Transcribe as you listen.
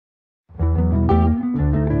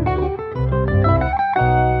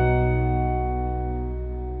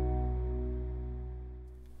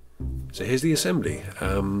So here's the assembly.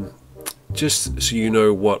 Just so you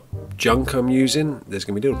know what junk I'm using, there's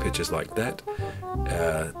going to be little pictures like that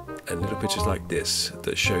and little pictures like this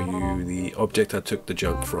that show you the object I took the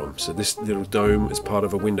junk from. So this little dome is part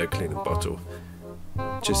of a window cleaner bottle,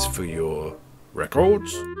 just for your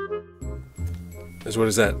records. As well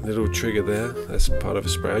as that little trigger there, that's part of a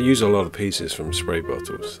spray. I use a lot of pieces from spray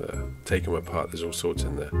bottles, take them apart, there's all sorts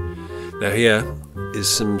in there. Now here is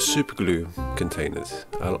some super glue containers.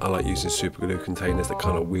 I like using super glue containers, they're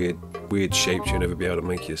kind of weird shapes you'll never be able to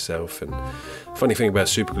make yourself. And funny thing about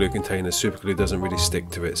super glue containers, super glue doesn't really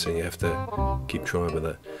stick to it, so you have to keep trying with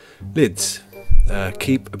that. Lids.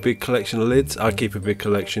 Keep a big collection of lids. I keep a big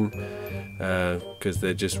collection because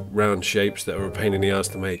they're just round shapes that are a pain in the ass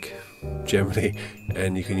to make generally,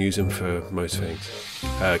 and you can use them for most things.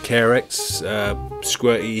 Carex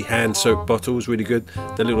squirty hand soap bottles, really good.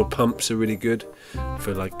 The little pumps are really good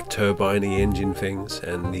for like turbine-y engine things,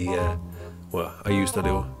 and the well, I use the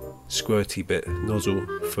little squirty bit nozzle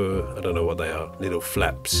for, I don't know what they are, little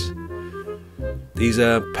flaps. These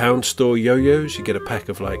are pound store yo-yos. You get a pack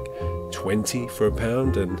of like 20 for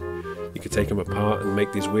 £1, and you can take them apart and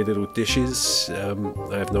make these weird little dishes.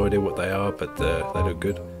 I have no idea what they are, but they look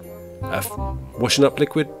good. Washing up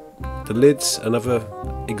liquid, the lids, another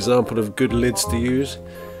example of good lids to use,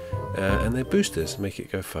 and they're boosters, make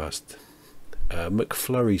it go fast.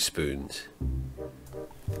 McFlurry spoons.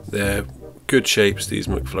 They're good shapes, these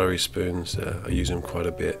McFlurry spoons. I use them quite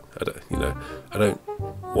a bit. I don't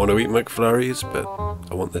want to eat McFlurries, but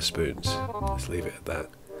I want their spoons. Let's leave it at that.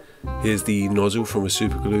 Here's the nozzle from a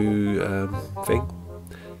super glue thing.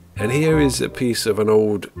 And here is a piece of an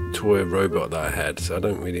old toy robot that I had, so I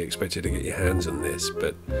don't really expect you to get your hands on this,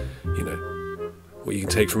 but you know, what you can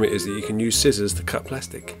take from it is that you can use scissors to cut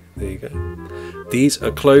plastic. There you go. These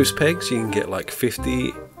are clothes pegs. You can get like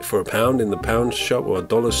 50 for £1 in the pound shop or a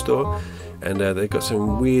dollar store, and they've got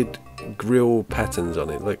some weird grill patterns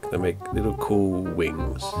on it. Look, they make little cool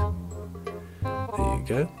wings. There you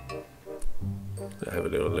go. Have a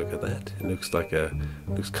little look at that. It looks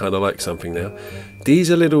kind of like something now.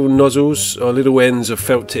 These are little nozzles or little ends of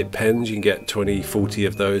felt tip pens. You can get 20, 40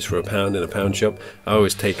 of those for £1 in a pound shop. I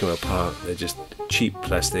always take them apart. They're just cheap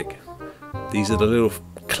plastic. These are the little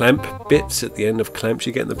clamp bits at the end of clamps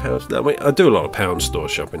you get in the pound store. I mean, I do a lot of pound store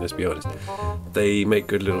shopping, let's be honest. They make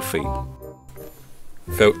good little feet.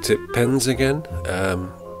 Felt tip pens again.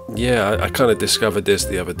 Yeah, I kind of discovered this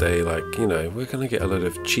the other day. Like, you know, we're going to get a lot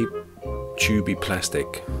of cheap tubey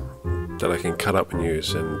plastic that I can cut up and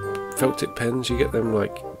use, and felt tip pens, you get them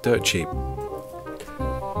like dirt cheap.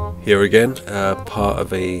 Here again, part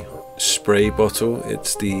of a spray bottle.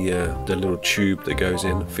 It's the little tube that goes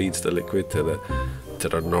in, feeds the liquid to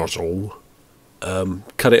the nozzle.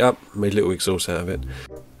 Cut it up, made little exhaust out of it.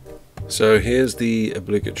 So here's the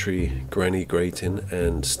obligatory granny grating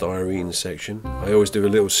and styrene section. I always do a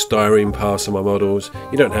little styrene pass on my models.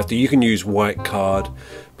 You don't have to, you can use white card,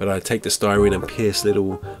 but I take the styrene and pierce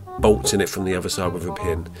little bolts in it from the other side with a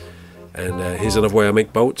pin. And here's another way I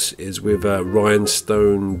make bolts, is with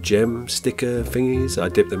rhinestone gem sticker thingies. I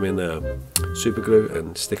dip them in super glue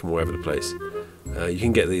and stick them all over the place. You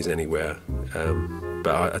can get these anywhere,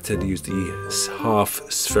 but I tend to use the half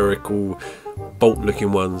spherical bolt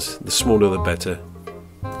looking ones. The smaller the better.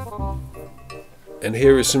 And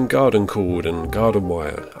here is some garden cord and garden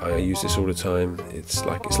wire. I use this all the time. It's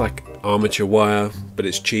like armature wire, but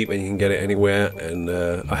it's cheap and you can get it anywhere. And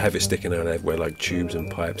I have it sticking out everywhere, like tubes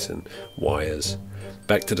and pipes and wires.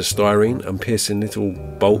 Back to the styrene. I'm piercing little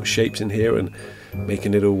bolt shapes in here and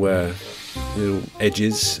making little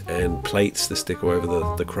edges and plates to stick all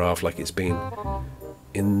over the craft, like it's been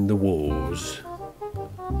in the walls.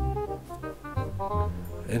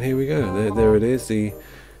 And here we go. There it is. The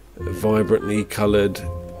vibrantly coloured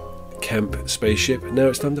camp spaceship. Now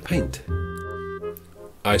it's time to paint.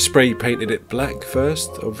 I spray painted it black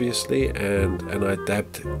first, obviously, and I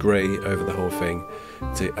dabbed grey over the whole thing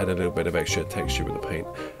to add a little bit of extra texture with the paint.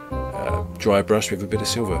 Dry brush with a bit of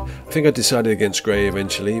silver. I think I decided against grey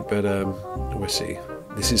eventually, but we'll see.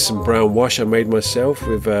 This is some brown wash I made myself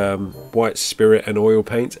with white spirit and oil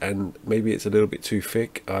paint, and maybe it's a little bit too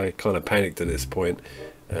thick. I kind of panicked at this point,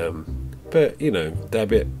 but you know,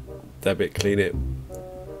 dab it, clean it,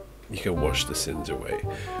 you can wash the sins away.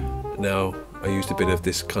 Now I used a bit of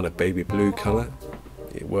this kind of baby blue colour.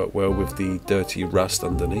 It worked well with the dirty rust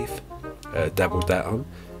underneath. Dabbled that on,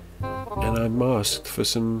 and I masked for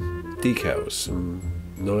some decals, some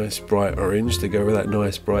nice bright orange to go with that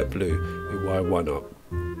nice bright blue. Why not?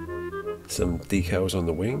 Some decals on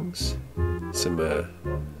the wings, some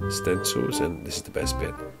stencils, and this is the best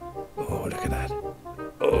bit. Oh, look at that.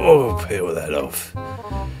 Oh, peel that off.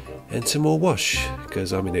 and some more wash,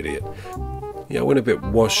 because I'm an idiot. Yeah, I went a bit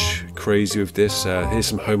wash crazy with this. Here's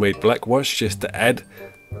some homemade black wash just to add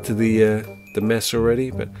to the mess already.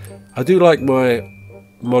 But I do like my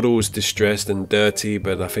models distressed and dirty,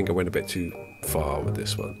 but I think I went a bit too far with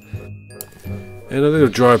this one. And a little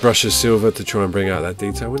dry brush of silver to try and bring out that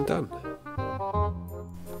detail when done.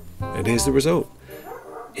 And here's the result.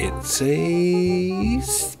 It's a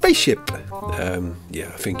spaceship. Yeah,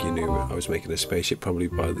 I think you knew I was making a spaceship probably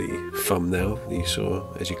by the thumbnail that you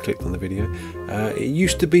saw as you clicked on the video. It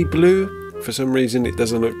used to be blue. For some reason it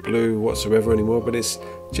doesn't look blue whatsoever anymore, but it's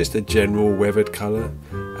just a general weathered colour.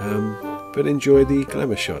 But enjoy the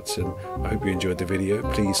glamour shots, and I hope you enjoyed the video.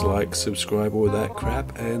 Please like, subscribe, all that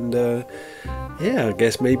crap, and yeah, I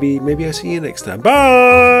guess maybe I'll see you next time.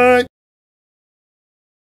 Bye!